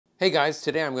Hey guys,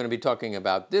 today I'm going to be talking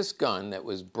about this gun that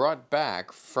was brought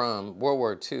back from World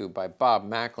War II by Bob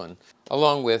Maclin,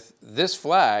 along with this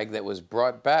flag that was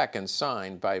brought back and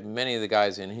signed by many of the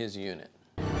guys in his unit.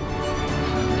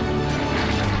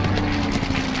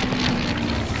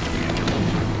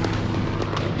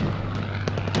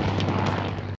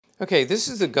 Okay, this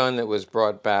is the gun that was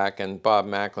brought back and Bob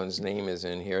Maclin's name is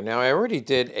in here. Now I already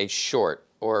did a short,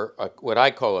 or what I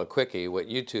call a quickie, what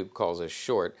YouTube calls a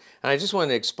short. And I just wanted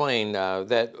to explain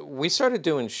that we started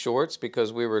doing shorts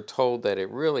because we were told that it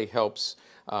really helps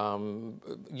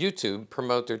YouTube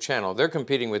promote their channel. They're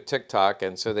competing with TikTok,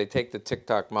 and so they take the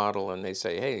TikTok model and they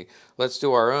say, hey, let's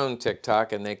do our own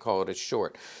TikTok, and they call it a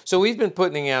short. So we've been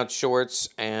putting out shorts,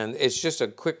 and it's just a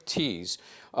quick tease.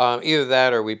 Either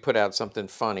that or we put out something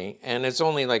funny, and it's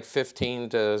only like 15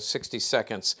 to 60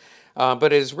 seconds.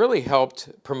 But it has really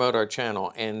helped promote our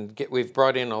channel, and we've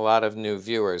brought in a lot of new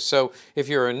viewers. So if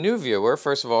you're a new viewer,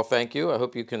 first of all, thank you. I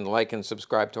hope you can like and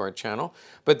subscribe to our channel.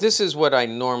 But this is what I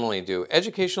normally do: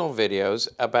 educational videos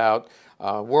about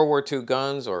World War II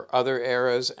guns or other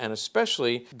eras, and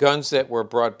especially guns that were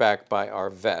brought back by our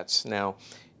vets. Now,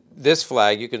 this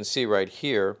flag you can see right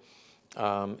here.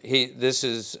 This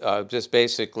is just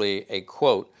basically a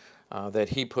quote that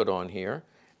he put on here.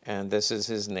 And this is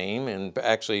his name, and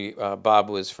actually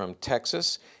Bob was from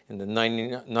Texas in the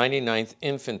 99th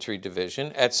Infantry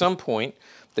Division. At some point,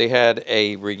 they had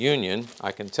a reunion,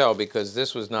 I can tell, because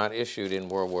this was not issued in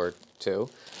World War II.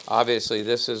 Obviously,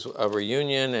 this is a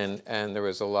reunion, and there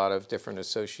was a lot of different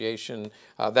association.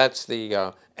 That's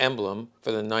the emblem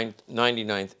for the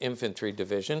 99th Infantry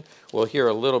Division. We'll hear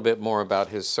a little bit more about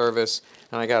his service,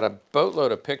 and I got a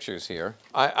boatload of pictures here.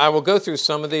 I will go through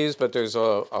some of these, but there's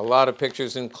a lot of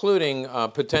pictures, including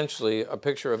potentially a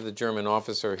picture of the German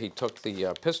officer he took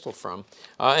the pistol from,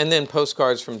 and then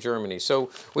postcards from Germany. So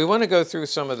we want to go through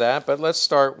some of that, but let's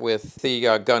start with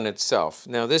the gun itself.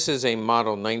 Now, this is a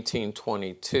model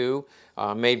 1922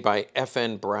 made by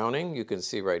FN Browning. You can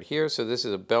see right here. So this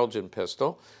is a Belgian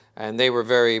pistol. And they were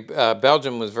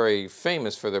Belgium was very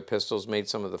famous for their pistols, made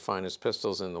some of the finest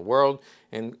pistols in the world,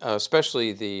 and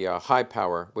especially the high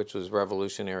power, which was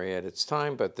revolutionary at its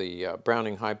time, but the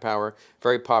Browning high power,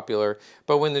 very popular.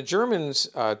 But when the Germans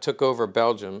took over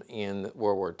Belgium in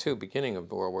World War II, beginning of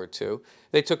World War II,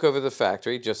 they took over the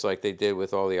factory, just like they did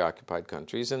with all the occupied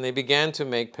countries, and they began to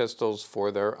make pistols for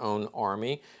their own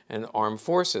army and armed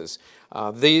forces.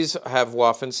 These have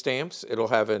Waffen stamps. It'll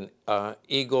have an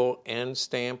Eagle N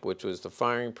stamp, which was the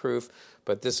firing proof,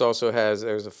 but this also has,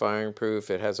 there's a firing proof.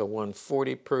 It has a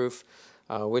 140 proof,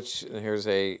 which here's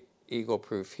a Eagle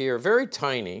proof here, very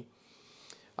tiny.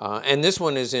 And this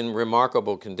one is in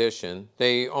remarkable condition.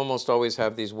 They almost always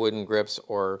have these wooden grips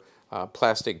or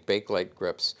plastic Bakelite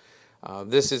grips.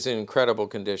 This is in incredible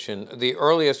condition. The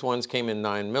earliest ones came in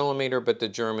 9mm, but the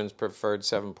Germans preferred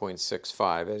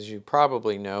 7.65. As you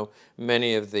probably know,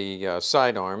 many of the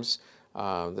sidearms,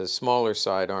 the smaller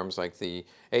sidearms like the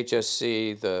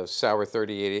HSC, the Sauer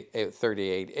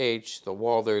 38H, the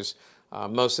Walthers,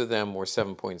 most of them were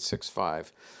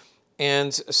 7.65.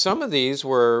 And some of these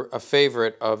were a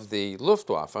favorite of the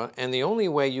Luftwaffe, and the only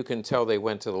way you can tell they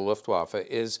went to the Luftwaffe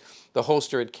is the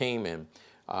holster it came in.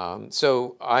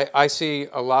 So I see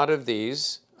a lot of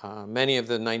these. Many of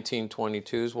the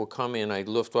 1922s will come in a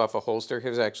Luftwaffe holster.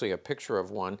 Here's actually a picture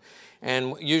of one.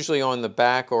 And usually on the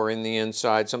back or in the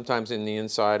inside, sometimes in the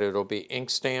inside it'll be ink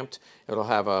stamped. It'll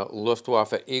have a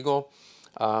Luftwaffe Eagle.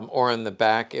 Or on the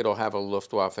back, it'll have a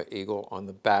Luftwaffe Eagle on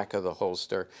the back of the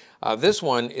holster. This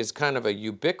one is kind of a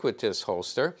ubiquitous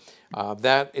holster.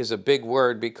 That is a big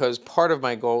word because part of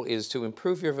my goal is to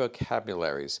improve your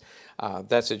vocabularies.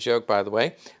 That's a joke, by the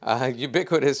way.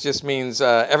 Ubiquitous just means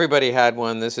everybody had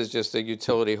one. This is just a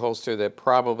utility holster that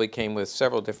probably came with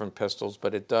several different pistols,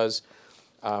 but it does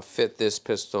fit this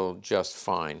pistol just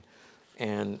fine.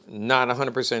 And not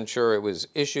 100% sure it was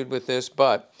issued with this,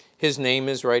 but his name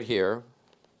is right here,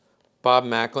 Bob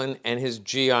Maclin, and his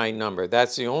GI number.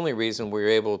 That's the only reason we were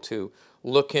able to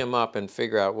look him up and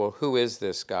figure out, well, who is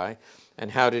this guy and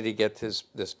how did he get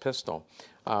this pistol?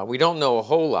 We don't know a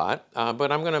whole lot,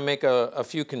 but I'm going to make a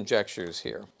few conjectures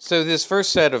here. So this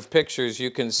first set of pictures you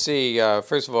can see,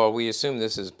 first of all, we assume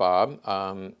this is Bob.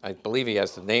 I believe he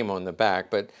has the name on the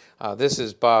back, but this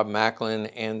is Bob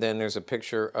Maclin, and then there's a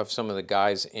picture of some of the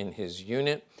guys in his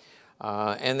unit.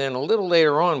 And then a little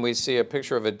later on, we see a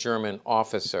picture of a German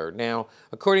officer. Now,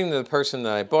 according to the person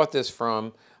that I bought this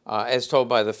from, as told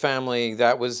by the family,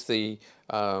 that was the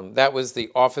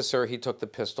officer he took the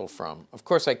pistol from. Of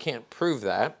course, I can't prove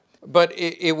that. But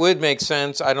it would make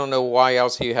sense. I don't know why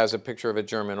else he has a picture of a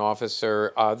German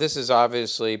officer. This is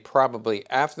obviously probably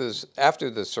after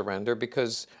the surrender,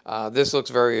 because this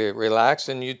looks very relaxed,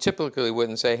 and you typically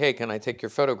wouldn't say, hey, can I take your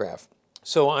photograph?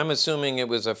 So I'm assuming it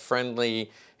was a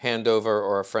friendly handover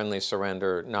or a friendly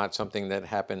surrender, not something that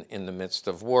happened in the midst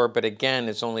of war. But again,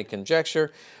 it's only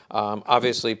conjecture.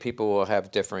 Obviously, people will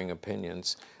have differing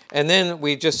opinions. And then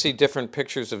we just see different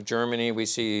pictures of Germany. We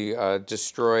see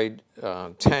destroyed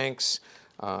tanks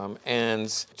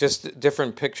and just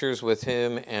different pictures with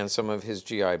him and some of his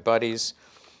GI buddies.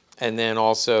 And then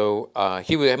also,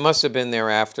 he must have been there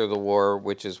after the war,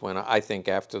 which is when I think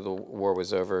after the war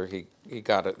was over, he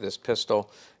got this pistol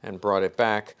and brought it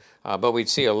back. But we'd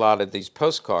see a lot of these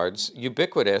postcards,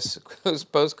 ubiquitous, those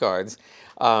postcards.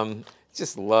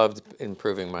 Just loved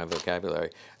improving my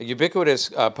vocabulary. Ubiquitous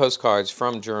postcards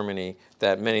from Germany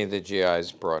that many of the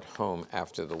GIs brought home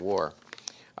after the war.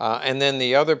 And then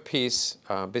the other piece,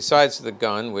 besides the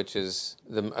gun, which is,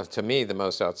 to me, the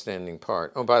most outstanding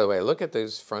part. Oh, by the way, look at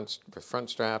those front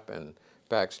strap and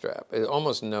back strap.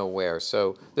 Almost no wear.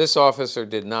 So this officer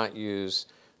did not use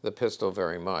the pistol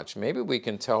very much. Maybe we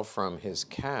can tell from his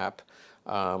cap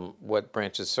what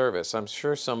branch of service. I'm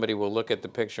sure somebody will look at the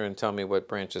picture and tell me what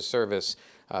branch of service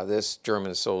this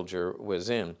German soldier was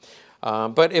in.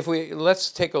 But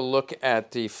let's take a look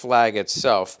at the flag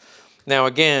itself. Now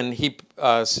again,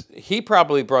 he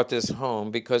probably brought this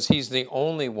home because he's the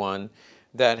only one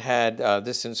that had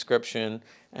this inscription,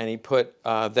 and he put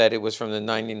that it was from the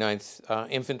 99th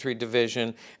Infantry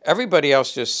Division. Everybody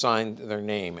else just signed their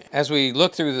name. As we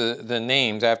look through the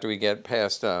names after we get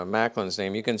past Maclin's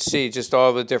name, you can see just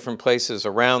all the different places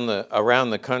around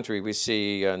the country. We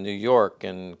see New York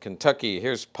and Kentucky.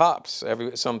 Here's Pops.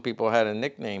 Some people had a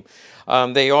nickname.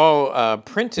 They all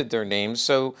printed their names,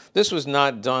 so this was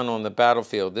not done on the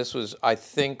battlefield. This was, I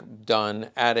think,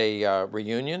 done at a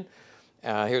reunion.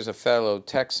 Here's a fellow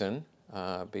Texan,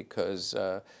 because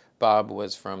Bob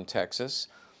was from Texas,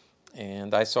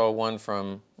 and I saw one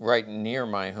from right near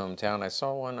my hometown. I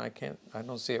saw one, I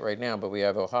don't see it right now, but we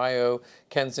have Ohio,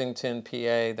 Kensington,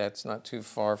 PA. That's not too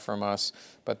far from us,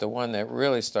 but the one that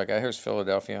really stuck out, here's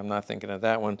Philadelphia. I'm not thinking of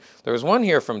that one. There was one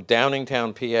here from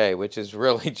Downingtown, PA, which is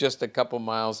really just a couple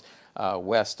miles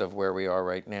west of where we are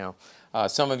right now.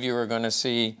 Some of you are going to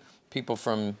see people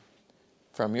from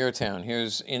your town.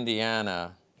 Here's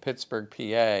Indiana, Pittsburgh,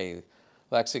 PA,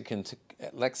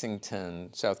 Lexington,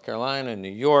 South Carolina, New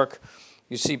York.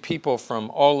 You see people from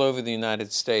all over the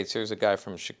United States. Here's a guy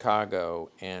from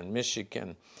Chicago and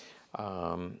Michigan.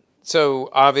 So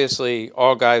obviously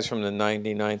all guys from the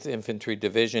 99th Infantry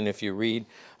Division. If you read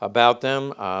about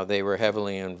them, they were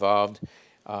heavily involved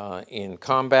in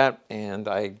combat. And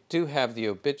I do have the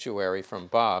obituary from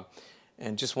Bob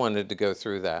and just wanted to go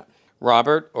through that.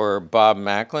 Robert, or Bob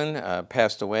Maclin,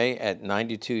 passed away at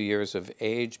 92 years of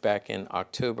age back in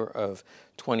October of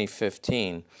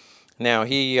 2015. Now,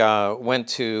 he went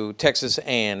to Texas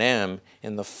A&M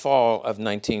in the fall of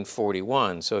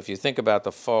 1941. So if you think about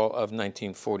the fall of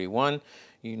 1941,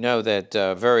 you know that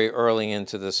very early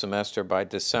into the semester, by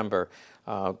December,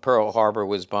 Pearl Harbor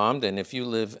was bombed. And if you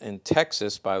live in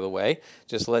Texas, by the way,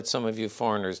 just let some of you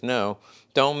foreigners know,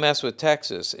 don't mess with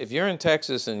Texas. If you're in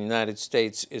Texas and the United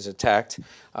States is attacked,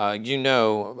 you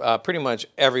know pretty much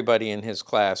everybody in his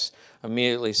class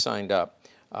immediately signed up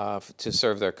to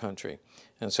serve their country.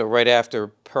 And so right after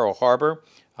Pearl Harbor,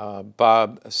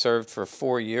 Bob served for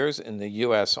 4 years in the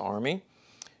U.S. Army.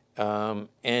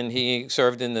 And he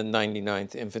served in the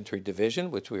 99th Infantry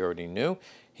Division, which we already knew.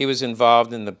 He was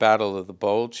involved in the Battle of the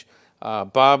Bulge.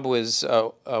 Bob was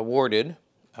awarded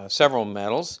several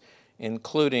medals,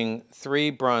 including 3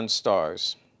 Bronze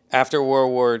Stars. After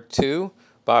World War II,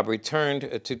 Bob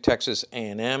returned to Texas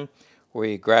A&M, where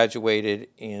he graduated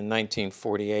in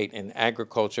 1948 in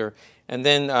agriculture. And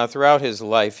then throughout his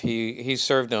life, he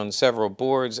served on several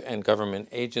boards and government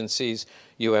agencies,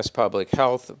 U.S. Public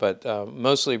Health, but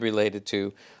mostly related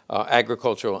to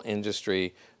agricultural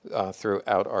industry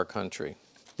throughout our country.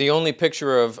 The only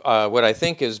picture of what I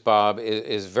think is Bob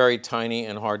is very tiny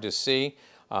and hard to see.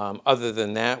 Other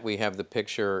than that, we have the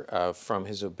picture from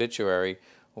his obituary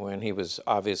when he was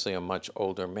obviously a much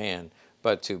older man.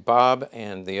 But to Bob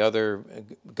and the other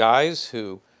guys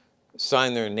who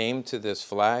signed their name to this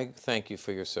flag, thank you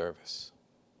for your service.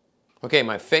 Okay,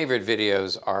 my favorite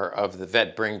videos are of the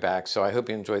vet bringback, so I hope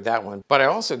you enjoyed that one. But I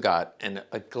also got an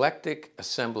eclectic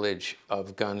assemblage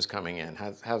of guns coming in.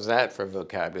 How's that for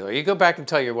vocabulary? You go back and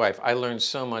tell your wife, I learned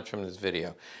so much from this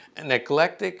video. An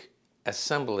eclectic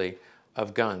assembly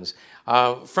of guns.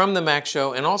 From the MAC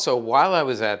show, and also while I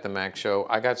was at the MAC show,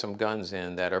 I got some guns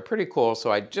in that are pretty cool,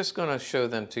 so I'm just going to show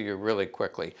them to you really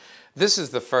quickly. This is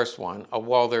the first one, a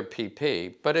Walther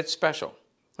PP, but it's special.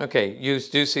 Okay, you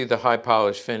do see the high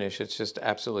polish finish. It's just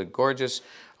absolutely gorgeous.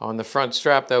 On the front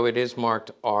strap, though, it is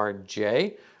marked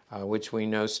RJ, which we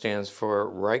know stands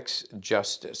for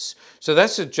Reichsjustiz. So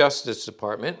that's the Justice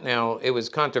Department. Now, it was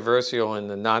controversial in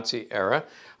the Nazi era.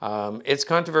 It's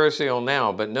controversial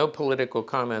now, but no political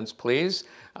comments, please.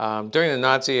 During the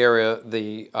Nazi era,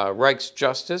 the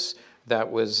Reichsjustiz,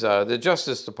 that was the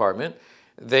Justice Department,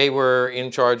 they were in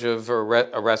charge of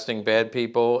arresting bad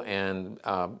people and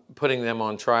putting them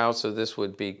on trial, so this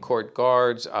would be court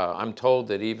guards. I'm told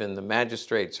that even the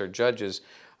magistrates or judges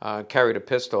carried a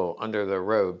pistol under their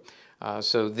robe.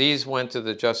 So these went to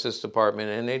the Justice Department,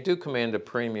 and they do command a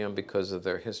premium because of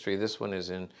their history. This one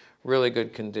is in really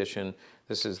good condition.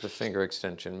 This is the finger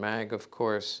extension mag, of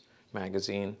course,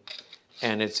 magazine.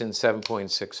 And it's in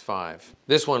 7.65.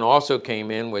 This one also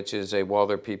came in, which is a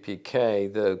Walther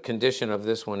PPK. The condition of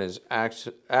this one is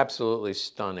absolutely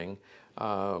stunning.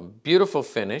 Beautiful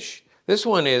finish. This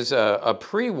one is a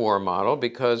pre-war model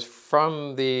because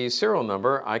from the serial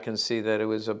number, I can see that it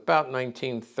was about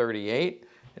 1938.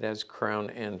 It has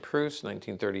crown and proofs,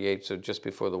 1938, so just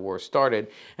before the war started.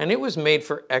 And it was made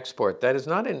for export. That is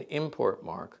not an import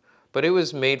mark, but it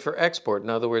was made for export. In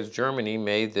other words, Germany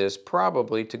made this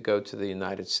probably to go to the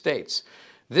United States.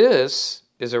 This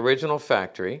is original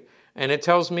factory, and it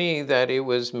tells me that it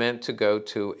was meant to go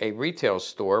to a retail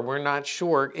store. We're not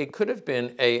sure. It could have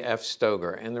been A.F.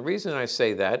 Stoger. And the reason I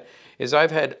say that is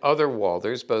I've had other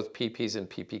Walthers, both PPs and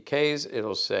PPKs.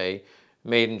 It'll say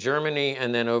made in Germany,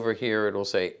 and then over here it'll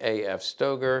say A.F.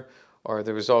 Stoger, or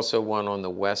there was also one on the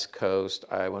West Coast,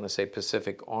 I want to say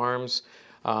Pacific Arms.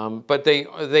 But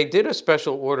they did a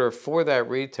special order for that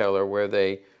retailer where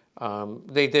they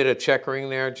did a checkering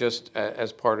there just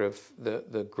as part of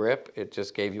the grip. It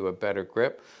just gave you a better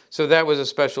grip. So that was a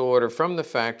special order from the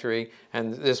factory,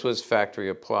 and this was factory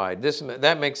applied.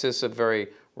 That makes this a very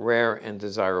rare and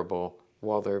desirable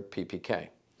Walther PPK.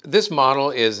 This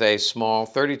model is a small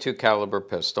 32 caliber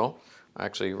pistol.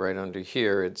 Actually, right under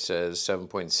here it says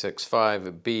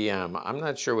 7.65 BM. I'm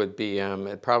not sure what BM,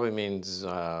 it probably means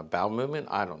bowel movement,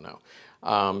 I don't know.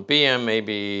 BM may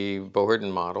be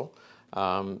Bohorden model,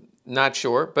 not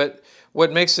sure, but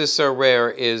what makes this so rare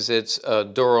is it's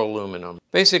duraluminum.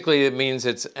 Basically, it means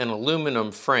it's an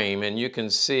aluminum frame, and you can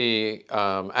see,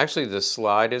 actually the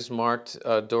slide is marked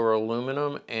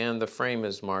duraluminum, and the frame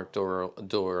is marked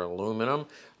duraluminum.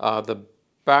 The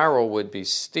barrel would be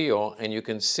steel, and you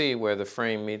can see where the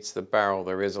frame meets the barrel,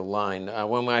 there is a line.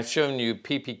 When I've shown you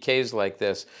PPKs like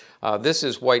this, this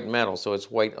is white metal, so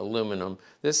it's white aluminum.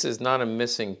 This is not a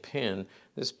missing pin.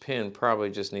 This pin probably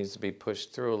just needs to be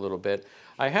pushed through a little bit.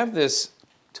 I have this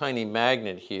tiny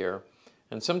magnet here,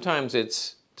 and sometimes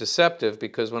it's deceptive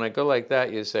because when I go like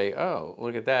that, you say, oh,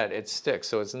 look at that, it sticks,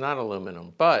 so it's not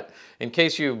aluminum. But in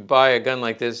case you buy a gun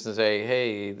like this and say,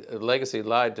 hey, Legacy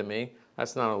lied to me,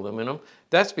 that's not aluminum.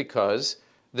 That's because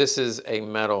this is a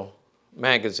metal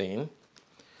magazine.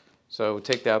 So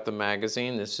take out the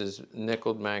magazine. This is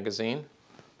nickeled magazine.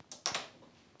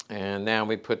 And now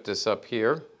we put this up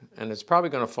here, and it's probably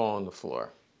going to fall on the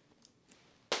floor.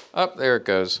 Up there it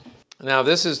goes. Now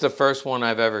this is the first one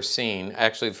I've ever seen,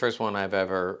 actually the first one I've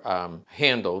ever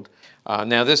handled.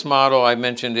 Now this model I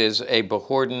mentioned is a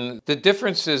Bohorden. The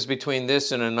differences between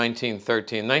this and a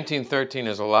 1913. 1913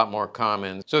 is a lot more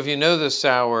common. So if you know the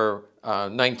Sauer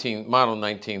model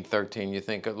 1913, you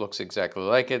think it looks exactly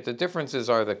like it. The differences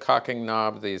are the cocking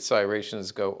knob, the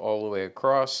serrations go all the way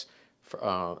across,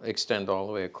 extend all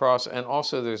the way across, and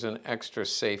also there's an extra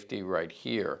safety right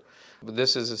here.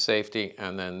 This is a safety,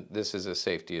 and then this is a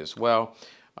safety as well.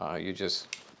 You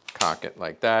just cock it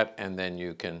like that, and then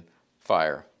you can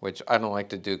fire, which I don't like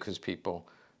to do because people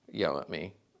yell at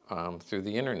me through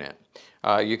the internet.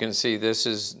 You can see this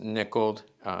is nickeled.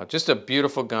 Just a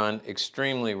beautiful gun,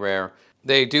 extremely rare.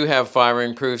 They do have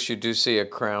firing proofs. You do see a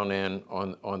crown N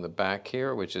on the back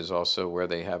here, which is also where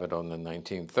they have it on the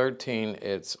 1913.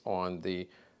 It's on the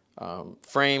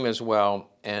frame as well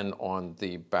and on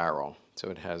the barrel. So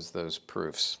it has those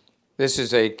proofs. This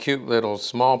is a cute little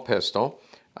small pistol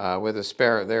with a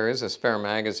spare, there is a spare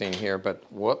magazine here, but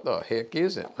what the heck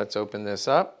is it? Let's open this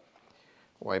up,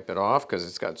 wipe it off because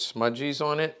it's got smudgies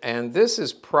on it. And this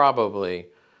is probably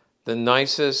the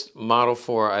nicest Model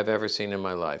 4 I've ever seen in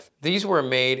my life. These were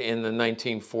made in the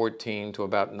 1914 to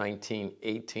about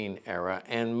 1918 era,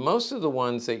 and most of the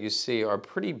ones that you see are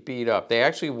pretty beat up. They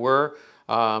actually were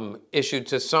issued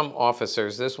to some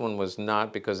officers. This one was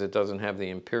not because it doesn't have the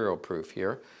imperial proof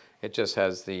here. It just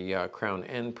has the crown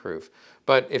end proof.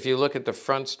 But if you look at the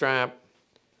front strap,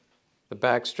 the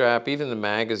back strap, even the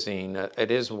magazine,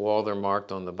 it is Walther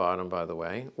marked on the bottom, by the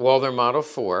way. Walther Model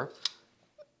 4,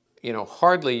 you know,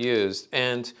 hardly used.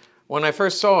 And when I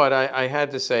first saw it, I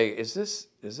had to say, is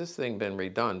this thing been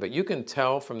redone? But you can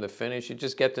tell from the finish, you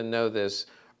just get to know this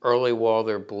early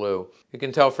Walther blue. You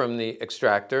can tell from the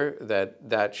extractor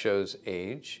that shows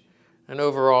age. And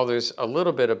overall, there's a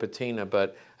little bit of patina,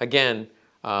 but again,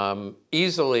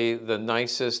 easily the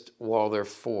nicest Walther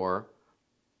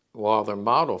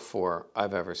Model 4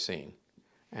 I've ever seen.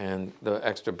 And the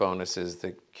extra bonus is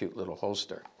the cute little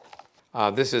holster.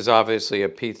 This is obviously a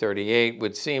P38,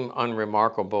 would seem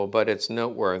unremarkable, but it's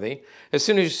noteworthy. As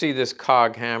soon as you see this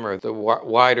cog hammer, the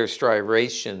wider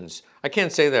striations, I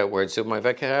can't say that word, so my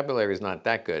vocabulary is not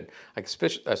that good. I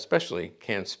especially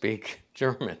can't speak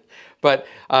German. But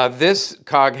this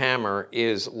cog hammer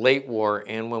is late war,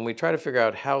 and when we try to figure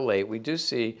out how late, we do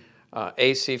see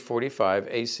AC 45,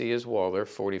 AC is Walther,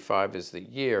 45 is the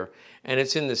year, and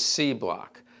it's in the C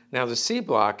block. Now the C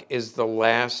block is the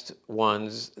last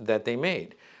ones that they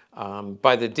made.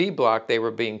 By the D block, they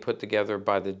were being put together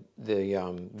by the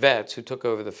vets who took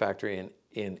over the factory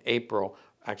in April,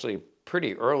 actually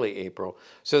pretty early April.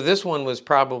 So this one was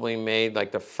probably made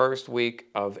like the first week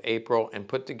of April and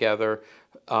put together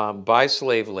by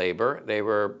slave labor. They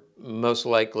were most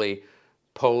likely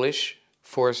Polish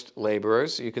forced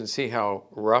laborers. You can see how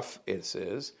rough it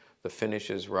is. The finish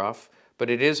is rough, but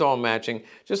it is all matching.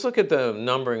 Just look at the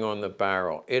numbering on the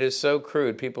barrel. It is so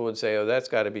crude, people would say, oh, that's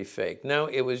got to be fake. No,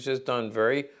 it was just done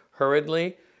very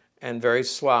hurriedly and very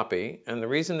sloppy. And the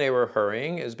reason they were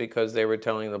hurrying is because they were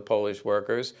telling the Polish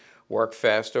workers, work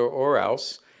faster or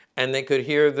else. And they could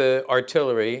hear the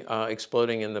artillery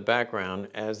exploding in the background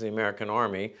as the American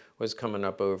Army was coming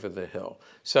up over the hill.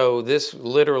 So this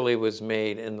literally was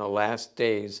made in the last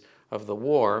days of the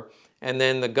war. And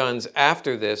then the guns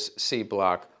after this C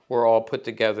block were all put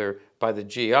together by the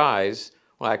GIs.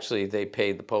 Well, actually, they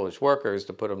paid the Polish workers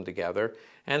to put them together,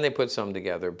 and they put some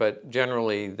together. But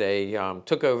generally, they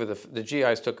took over the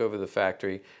GIs took over the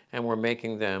factory and were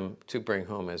making them to bring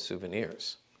home as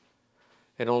souvenirs.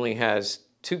 It only has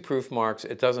 2 proof marks.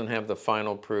 It doesn't have the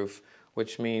final proof,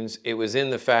 which means it was in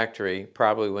the factory,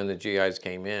 probably when the GIs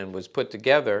came in, was put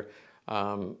together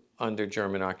under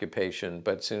German occupation,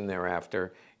 but soon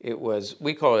thereafter, it was,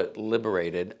 we call it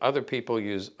liberated. Other people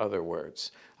use other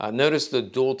words. Notice the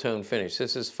dual tone finish.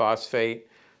 This is phosphate.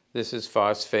 This is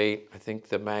phosphate. I think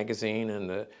the magazine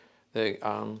and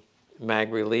the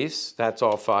mag release, that's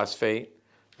all phosphate.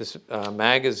 This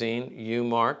magazine, U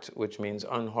marked, which means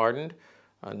unhardened.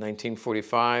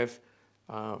 1945,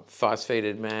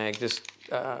 phosphated mag, just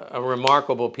a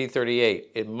remarkable P38.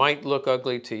 It might look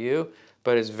ugly to you,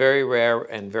 but it's very rare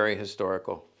and very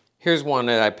historical. Here's one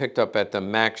that I picked up at the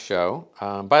MAC show.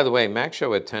 By the way, MAC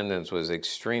show attendance was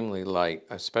extremely light,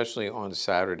 especially on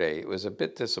Saturday. It was a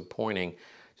bit disappointing.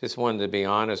 Just wanted to be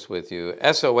honest with you.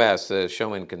 SOS, the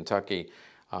show in Kentucky,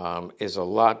 is a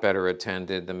lot better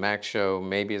attended. The MAC show,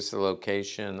 maybe it's the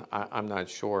location, I'm not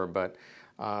sure, but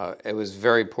it was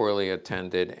very poorly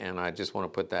attended, and I just want to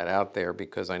put that out there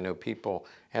because I know people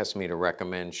ask me to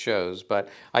recommend shows. But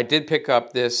I did pick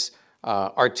up this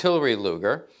Artillery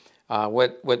Luger.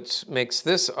 What makes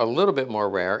this a little bit more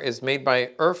rare is made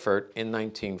by Erfurt in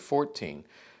 1914.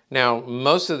 Now,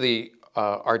 most of the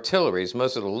artilleries,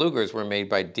 most of the Lugers were made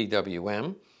by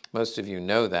DWM. Most of you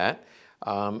know that.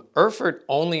 Erfurt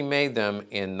only made them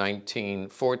in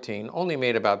 1914, only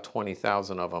made about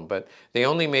 20,000 of them, but they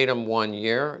only made them 1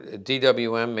 year.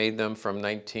 DWM made them from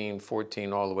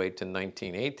 1914 all the way to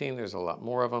 1918. There's a lot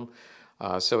more of them.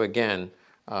 So again,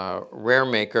 rare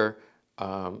maker,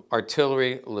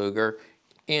 Artillery Luger.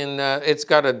 It's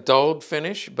got a dulled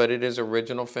finish, but it is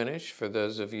original finish. For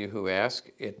those of you who ask,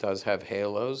 it does have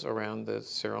halos around the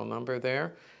serial number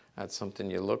there. That's something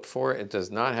you look for. It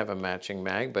does not have a matching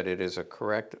mag, but it is a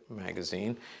correct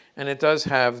magazine. And it does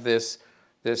have this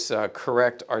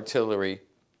correct artillery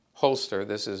holster.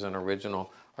 This is an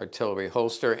original artillery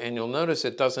holster. And you'll notice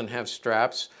it doesn't have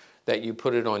straps that you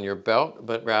put it on your belt,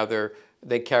 but rather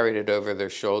they carried it over their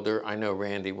shoulder. I know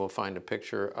Randy will find a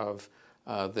picture of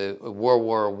the World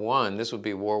War I. This would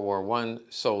be World War I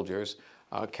soldiers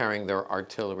carrying their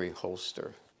artillery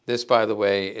holster. This, by the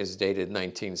way, is dated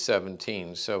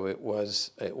 1917, so it was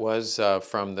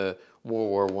from the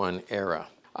World War I era.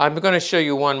 I'm going to show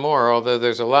you one more, although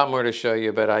there's a lot more to show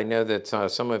you, but I know that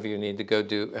some of you need to go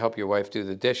help your wife do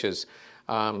the dishes.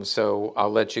 So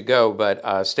I'll let you go,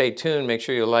 but stay tuned. Make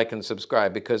sure you like and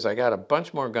subscribe because I got a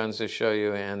bunch more guns to show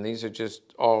you, and these are just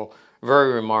all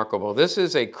very remarkable. This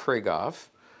is a Krieghoff.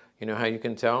 You know how you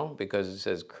can tell? Because it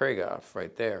says Krieghoff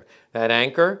right there. That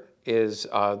anchor is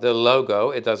the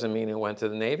logo. It doesn't mean it went to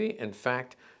the Navy. In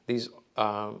fact, these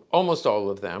almost all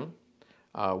of them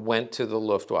went to the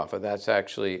Luftwaffe. That's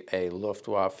actually a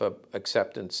Luftwaffe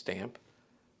acceptance stamp.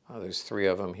 There's 3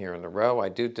 of them here in a row. I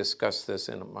do discuss this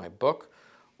in my book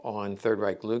on Third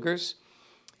Reich Lugers.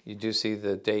 You do see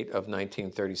the date of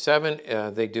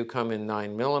 1937. They do come in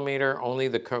 9mm. Only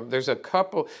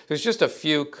there's just a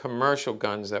few commercial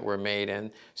guns that were made,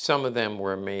 and some of them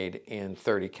were made in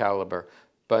 30 caliber.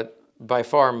 But by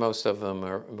far, most of them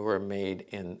were made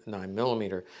in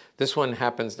 9mm. This one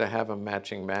happens to have a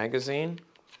matching magazine.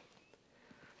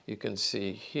 You can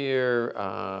see here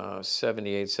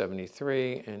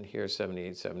 7873, and here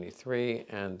 7873,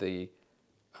 and the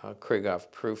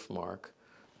Krieghoff proof mark.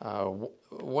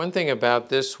 One thing about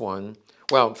this one,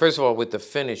 well, first of all, with the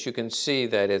finish, you can see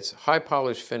that it's high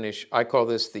polish finish. I call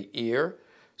this the ear.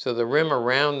 So the rim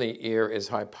around the ear is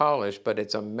high polish, but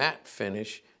it's a matte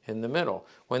finish in the middle.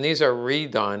 When these are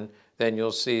redone, then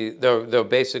you'll see they'll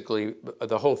basically,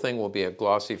 the whole thing will be a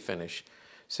glossy finish.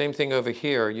 Same thing over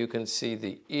here. You can see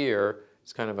the ear.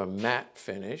 It's kind of a matte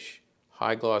finish,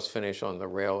 high gloss finish on the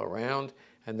rail around,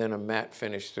 and then a matte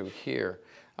finish through here.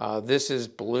 This is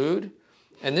blued,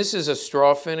 and this is a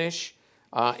straw finish.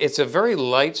 It's a very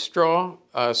light straw.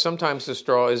 Sometimes the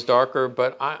straw is darker,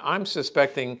 but I'm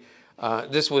suspecting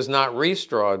this was not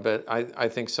re-strawed, but I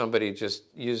think somebody just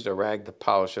used a rag to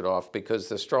polish it off, because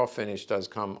the straw finish does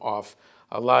come off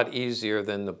a lot easier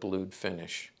than the blued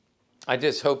finish. I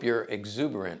just hope you're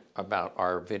exuberant about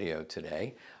our video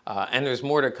today, and there's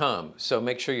more to come, so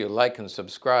make sure you like and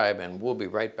subscribe, and we'll be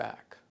right back.